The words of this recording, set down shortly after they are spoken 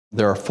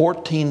There are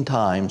 14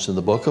 times in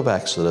the book of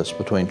Exodus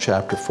between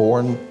chapter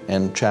 4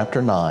 and chapter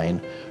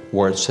 9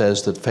 where it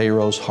says that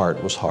Pharaoh's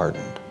heart was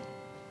hardened.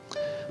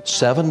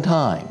 7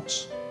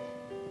 times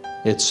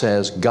it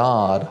says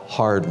God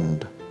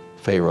hardened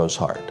Pharaoh's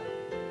heart.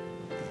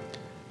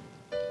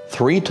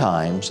 3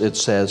 times it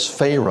says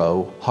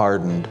Pharaoh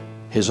hardened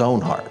his own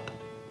heart.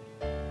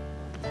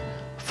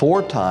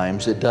 4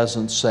 times it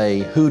doesn't say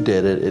who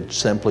did it, it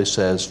simply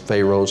says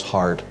Pharaoh's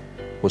heart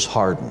was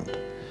hardened.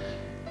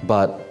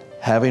 But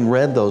having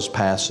read those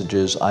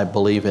passages, I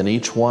believe in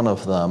each one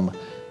of them,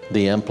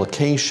 the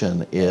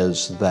implication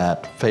is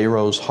that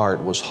Pharaoh's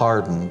heart was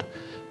hardened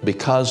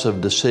because of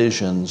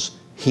decisions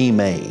he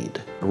made.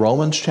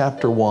 Romans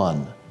chapter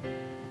 1,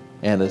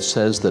 and it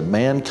says that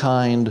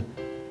mankind,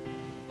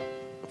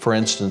 for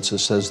instance, it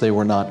says they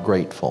were not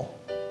grateful.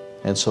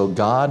 And so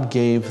God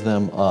gave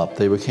them up.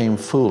 They became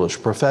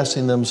foolish.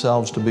 Professing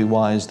themselves to be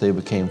wise, they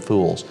became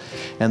fools.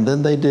 And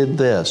then they did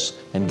this,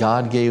 and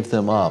God gave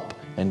them up,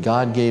 and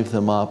God gave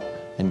them up,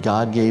 and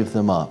God gave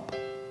them up.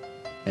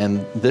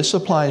 And this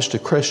applies to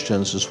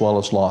Christians as well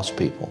as lost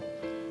people.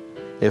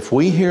 If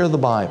we hear the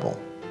Bible,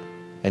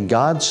 and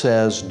God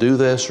says, do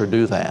this or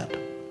do that,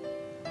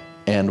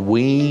 and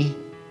we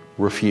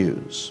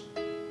refuse,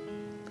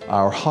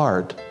 our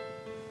heart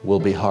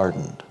will be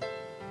hardened.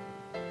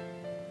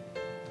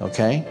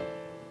 Okay?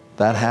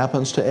 That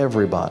happens to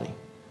everybody.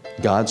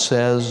 God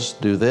says,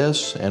 do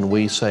this, and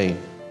we say,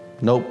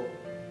 nope,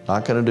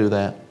 not going to do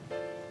that.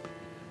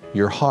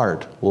 Your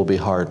heart will be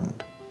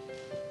hardened.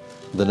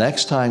 The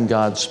next time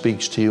God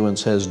speaks to you and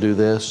says, do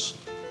this,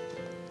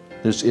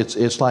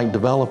 it's like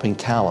developing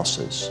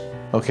calluses.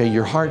 Okay,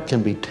 your heart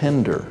can be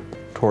tender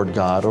toward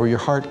God, or your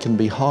heart can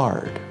be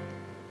hard.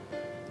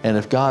 And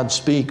if God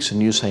speaks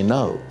and you say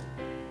no,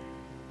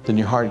 then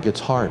your heart gets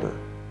harder.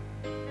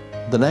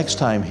 The next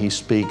time He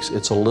speaks,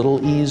 it's a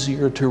little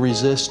easier to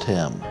resist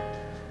Him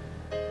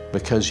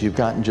because you've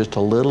gotten just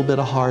a little bit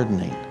of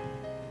hardening.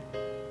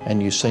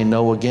 And you say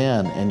no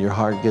again, and your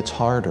heart gets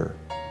harder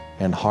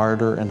and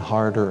harder and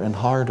harder and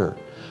harder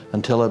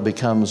until it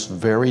becomes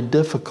very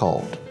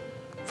difficult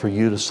for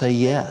you to say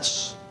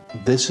yes.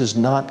 This is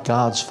not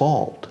God's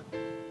fault.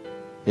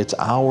 It's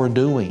our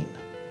doing.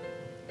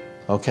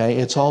 Okay?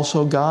 It's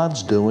also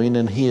God's doing,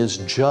 and He is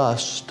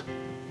just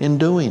in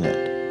doing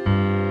it.